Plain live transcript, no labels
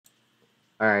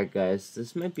Alright guys,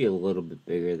 this might be a little bit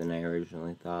bigger than I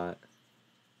originally thought.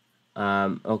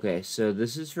 Okay, so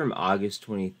this is from August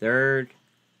 23rd.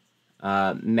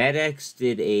 METX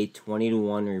did a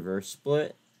 20-to-1 reverse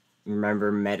split.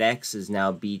 Remember, METX is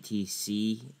now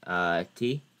BTCT.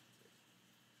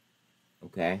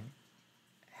 Okay.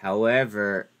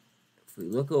 However, if we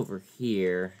look over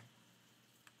here,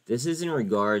 this is in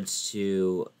regards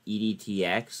to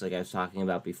EDTX, like I was talking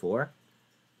about before.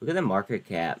 Look at the market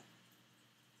cap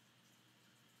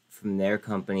from their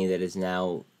company that is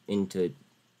now into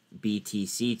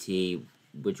BTCT,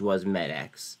 which was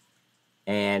METX.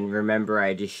 And remember,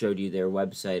 I just showed you their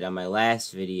website on my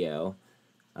last video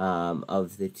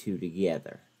of the two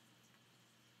together.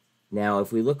 Now,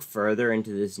 if we look further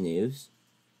into this news,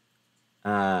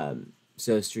 so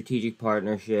strategic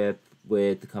partnership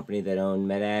with the company that owned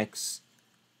METX.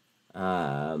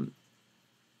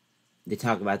 They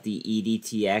talk about the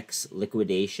EDTX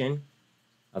liquidation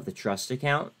of the trust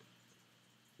account,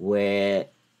 where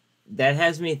that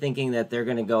has me thinking that they're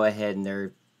going to go ahead and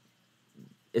they're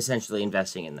essentially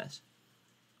investing in this.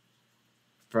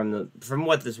 From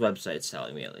what this website's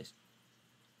telling me, at least.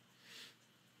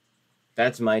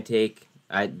 That's my take.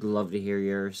 I'd love to hear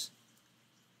yours.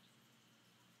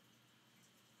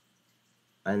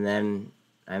 And then,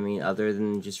 I mean, other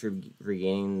than just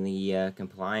regaining the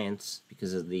compliance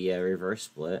because of the reverse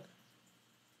split,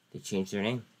 they changed their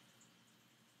name.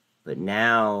 But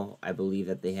now, I believe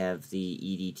that they have the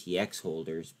EDTX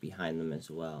holders behind them as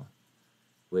well,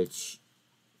 which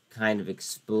kind of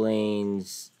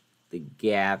explains the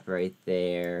gap right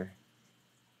there,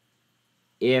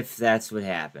 if that's what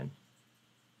happened.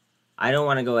 I don't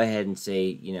want to go ahead and say,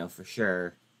 you know, for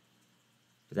sure,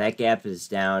 but that gap is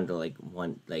down to like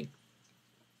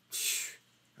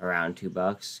around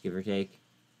 $2, give or take.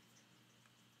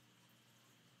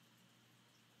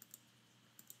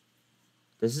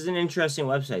 This is an interesting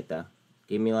website, though.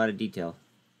 Gave me a lot of detail.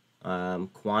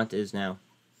 Quant is now.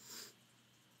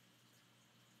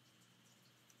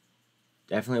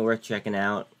 Definitely worth checking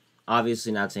out.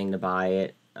 Obviously not saying to buy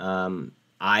it.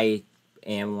 I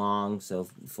am long, so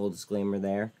full disclaimer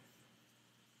there.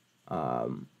 I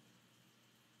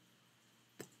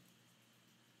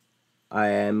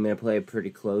am going to play it pretty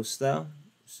close, though.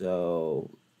 So,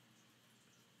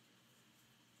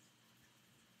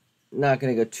 not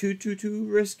going to go too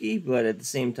risky, but at the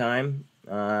same time,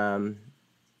 I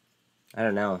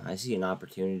don't know. I see an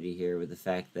opportunity here with the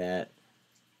fact that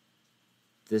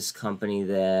this company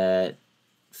that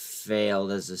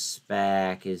failed as a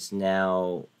SPAC is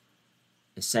now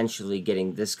essentially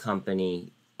getting this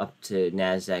company up to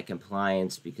NASDAQ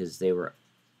compliance because they were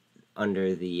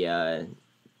under the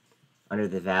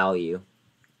value.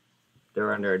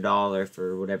 They're under $1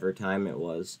 for whatever time it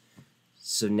was.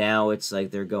 So now it's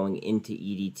like they're going into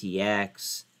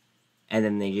EDTX, and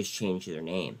then they just changed their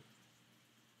name.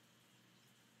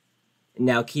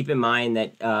 Now keep in mind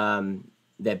that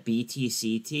that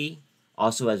BTCT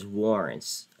also has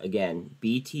warrants. Again,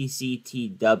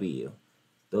 BTCTW.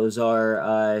 Those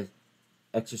are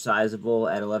exercisable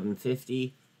at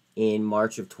 1150 in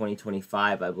March of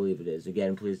 2025, I believe it is.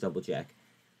 Again, please double check.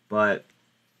 But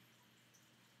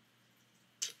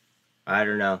I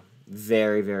don't know.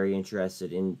 Very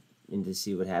interested in to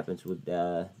see what happens with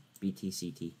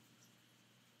BTCT.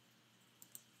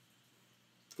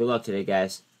 Good luck today,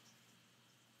 guys.